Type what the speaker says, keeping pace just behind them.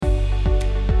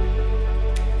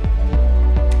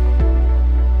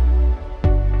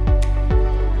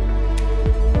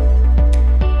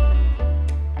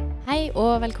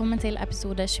og velkommen til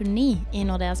episode 29 i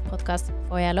Nordeas podcast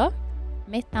Får jeg lov?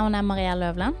 Mitt navn Maria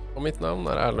Løvland. Og mitt navn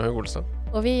Erlend Høgh Olsen.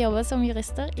 Og vi jobber som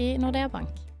jurister i Nordea Bank.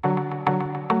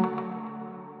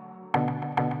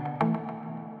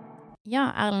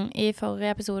 Ja, Erlend, i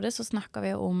forrige episode så snakket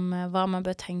vi om hva man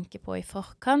bør tenke på i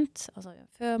forkant, altså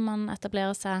før man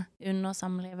etablerer seg under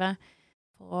samlivet,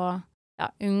 for å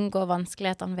unngå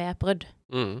vanskelighetene ved et brudd.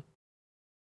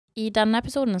 I denne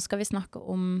episoden skal vi snakke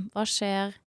om hva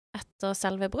skjer etter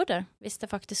selve bruddet, hvis det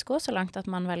faktisk går så langt at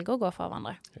man velger å gå fra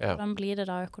hverandre. Ja. Hvordan blir det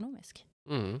da økonomisk?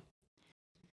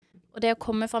 Og det å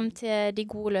komme frem til de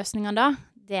gode løsningene da,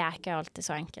 det ikke alltid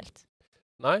så enkelt.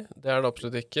 Nei, det det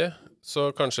absolutt ikke. Så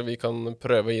kanskje vi kan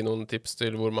prøve å gi noen tips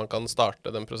til hvor man kan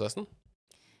starte den prosessen?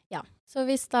 Ja, så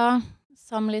hvis da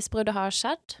samlivsbruddet har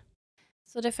skjedd,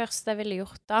 så det første jeg ville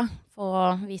gjort da, for å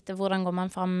vite hvordan går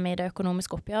man frem i det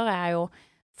økonomiske oppgjøret, jo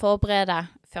forberede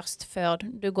først før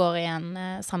du går i en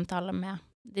samtale med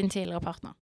din tidligere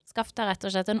partner. Skaff deg rett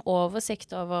og slett en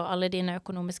oversikt over alle dine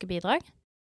økonomiske bidrag.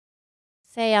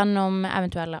 Se gjennom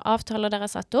eventuelle avtaler dere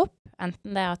har satt opp,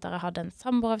 enten det at dere hadde en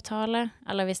samboeravtale,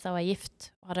 eller hvis dere var gift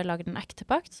og hadde laget en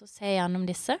ektepakt, så se gjennom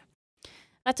disse.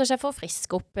 Rett og slett for å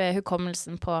friske opp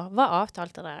hukommelsen på hva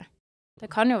avtalte dere.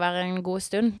 Det kan jo være en god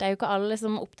stund. Det jo ikke alle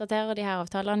som oppdaterer de her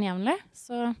avtalene jevnlig,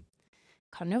 så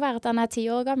kan jo være at den 10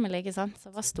 år gammel, ikke sant? Så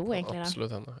hva sto egentlig der?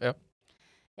 Absolutt henne, ja.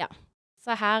 Ja,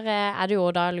 så her det jo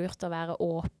da lurt å være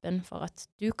åpen for at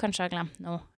du kanskje har glemt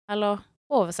noe, eller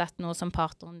oversett noe som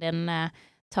partneren din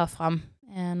tar frem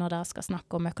når dere skal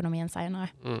snakke om økonomien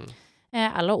senere.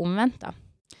 Eller omvendt da.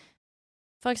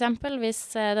 For eksempel hvis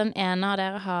den ene av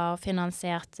dere har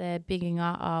finansiert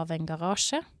bygginga av en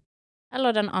garasje,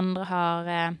 eller den andre har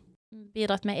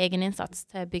bidratt med egen innsats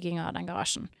til bygginga av den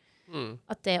garasjen.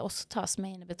 At det også tas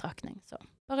med inn i betraktning. Så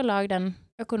bare lag den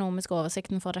økonomiske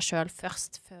oversikten for deg selv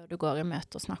først, før du går i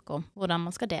møte og snakker om hvordan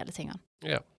man skal dele tingene.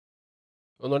 Ja.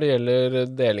 Og når det gjelder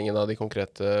delingen av de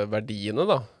konkrete verdiene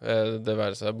da, det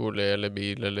være seg bolig eller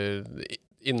bil eller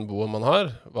innboet man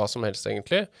har, hva som helst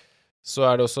egentlig,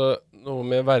 så det også noe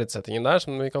med verdsettingen der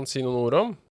som vi kan si noen ord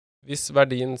om. Hvis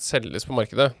verdien selges på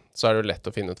markedet, så det jo lett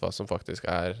å finne ut hva som faktisk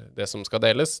det som skal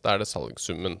deles. Da det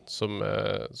salgssummen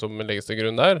som legges til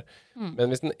grunn der. Men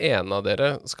hvis den ene av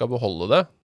dere skal beholde det,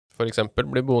 for eksempel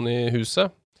bli boende i huset,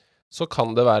 så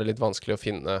kan det være litt vanskelig å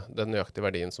finne den nøyaktige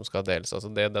verdien som skal deles. Altså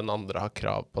det den andre har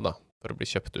krav på da, for å bli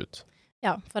kjøpt ut.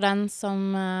 Ja, for den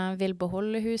som vil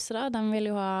beholde huset da, den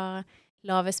vil jo ha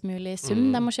lavest mulig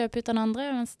sum den må kjøpe ut den andre,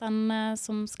 mens den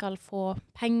som skal få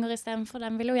penger i stedet for,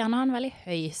 den vil jo gjerne ha en veldig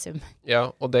høy sum. Ja,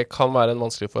 og det kan være en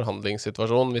vanskelig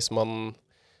forhandlingssituasjon hvis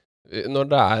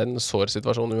når det en sår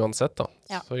situasjon uansett da,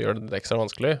 så gjør det ekstra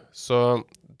vanskelig. Så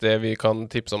det vi kan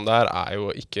tipse om der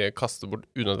jo ikke kaste bort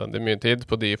unødvendig mye tid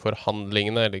på de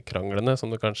forhandlingene eller kranglene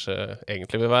som det kanskje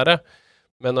egentlig vil være,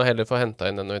 men å heller få hentet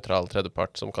inn en nøytral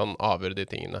tredjepart som kan avgjøre de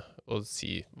tingene og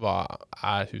si hva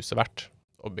huset verdt,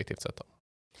 objektivt sett da.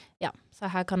 Ja, så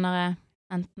her kan dere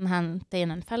enten hente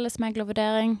inn en felles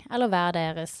meglervurdering, eller hver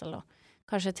deres, eller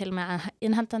kanskje til og med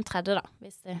innhente en tredje da,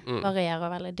 hvis det varierer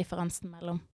veldig differensen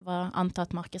mellom hva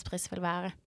antatt markedspris vil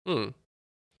være.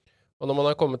 Og når man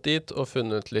har kommet dit og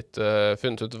funnet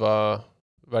ut hva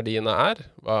verdiene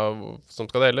hva som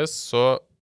skal deles, så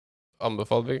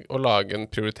anbefaler vi å lage en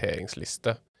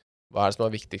prioriteringsliste. Hva det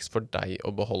som viktigst for deg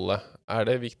å beholde?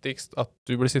 Det viktigst at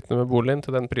du blir sittende med boligen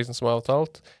til den prisen som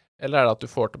avtalt, eller det at du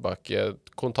får tilbake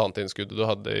kontantinnskuddet du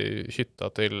hadde i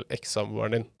hytta til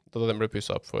ekssamboeren din, da den ble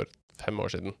pusset opp for 5 år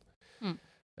siden?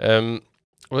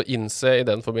 Og innse i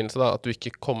den forbindelse da, at du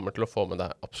ikke kommer til å få med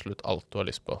deg absolutt alt du har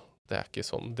lyst på. Det ikke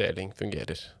sånn deling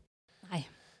fungerer. Nei,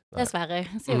 dessverre,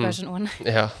 sier kanskje noen.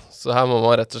 Ja, så her må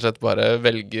man rett og slett bare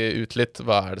velge ut litt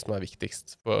hva det som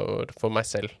viktigst for meg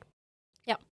selv.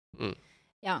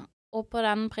 Ja, og på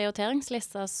den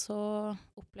prioriteringslista så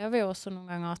opplever vi jo også noen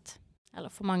ganger at, eller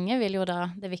for mange vil jo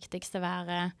da det viktigste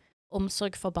være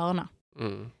omsorg for barna.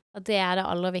 At det det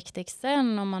aller viktigste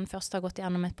når man først har gått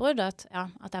gjennom et brudd, at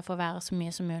jeg får være så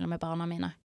mye som mulig med barna mine.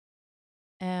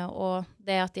 Og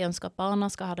det at de ønsker at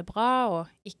barna skal ha det bra, og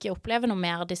ikke oppleve noe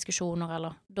mer diskusjoner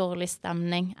eller dårlig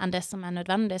stemning enn det som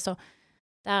nødvendig, så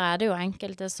der det jo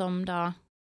enkelte som da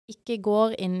ikke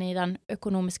går inn i den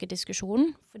økonomiske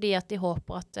diskusjonen, fordi at de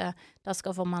håper at da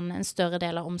skal få man en større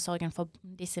del av omsorgen for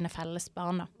de sine felles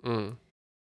barn.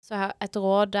 Så et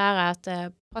råd der at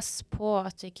pass på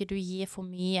at ikke du gir for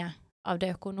mye av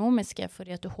det økonomiske,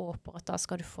 fordi at du håper at da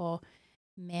skal du få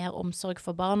mer omsorg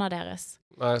for barna deres.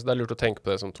 Nei, så det lurt å tenke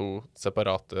på det som 2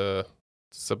 separate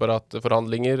separate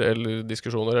forhandlinger eller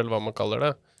diskusjoner, eller hva man kaller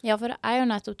det. Ja, for det jo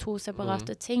nettopp to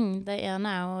separate ting. Det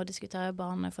ene å diskutere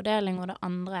barnefordeling, og det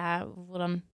andre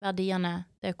hvordan verdiene,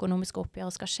 det økonomiske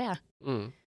oppgjøret skal skje.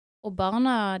 Og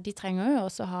barna, de trenger jo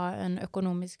også ha en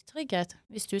økonomisk trygghet.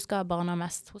 Hvis du skal ha barna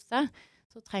mest hos deg,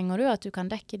 så trenger du at du kan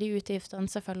dekke de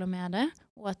utgiftene som følger med det,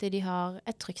 og at de har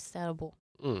et trygt sted å bo.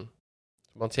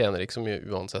 Man tjener ikke så mye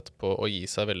uansett på å gi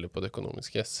seg veldig på det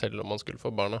økonomiske, selv om man skulle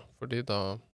få barna, fordi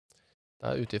da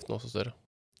utgiftene også større.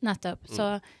 Nettopp.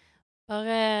 Så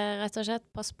bare rett og slett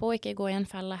pass på å ikke gå i en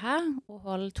felle her, og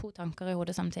hold to tanker i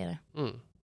hodet samtidig.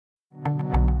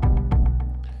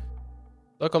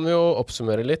 Da kan vi jo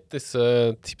oppsummere litt disse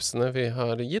tipsene vi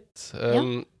har gitt.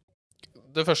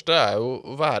 Det første jo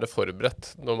å være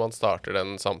forberedt når man starter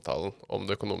den samtalen om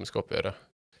det økonomiske oppgjøret.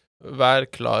 Vær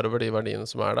klar over de verdiene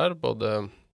som der, både,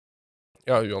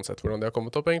 uansett hvordan de har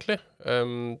kommet opp egentlig.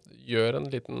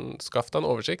 Skaff deg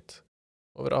en oversikt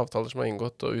over avtaler som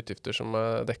inngått og utgifter som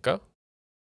dekket.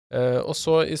 Og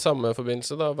så i samme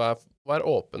forbindelse da, vær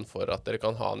åpen for at dere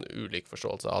kan ha en ulik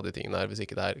forståelse av de tingene her, hvis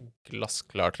ikke det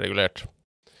glassklart regulert.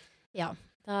 Ja,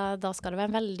 da skal det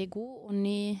være en veldig god og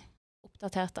ny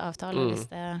oppdatert avtale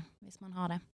hvis man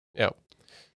har det. Ja,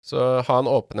 så ha en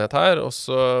åpenhet her, og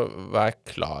så vær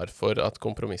klar for at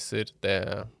kompromisser, det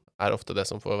ofte det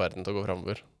som får verden til å gå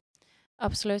fremover.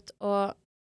 Absolutt, og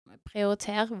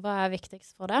prioriter hva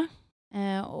viktigst for deg,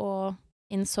 og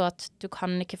innså at du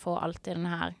kan ikke få alt i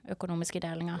denne her økonomiske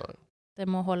delingen. Nei. Det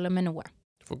må holde med noe.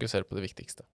 Fokuser på det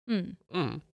viktigste.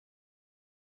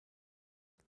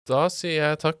 Da sier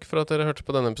jeg takk for at dere hørte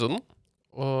på denne episoden.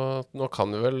 Og nå kan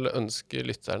vi vel ønske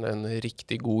lytterne en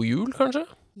riktig god jul, kanskje?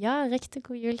 Ja, riktig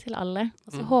god jul til alle.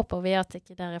 Og så håper vi at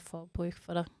ikke dere får bruk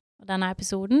for denne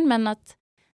episoden, men at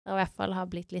dere i hvert fall har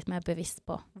blitt litt mer bevisst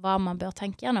på hva man bør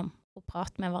tenke gjennom og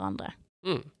prate med hverandre.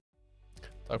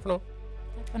 Takk for nå.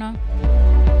 Takk for nå.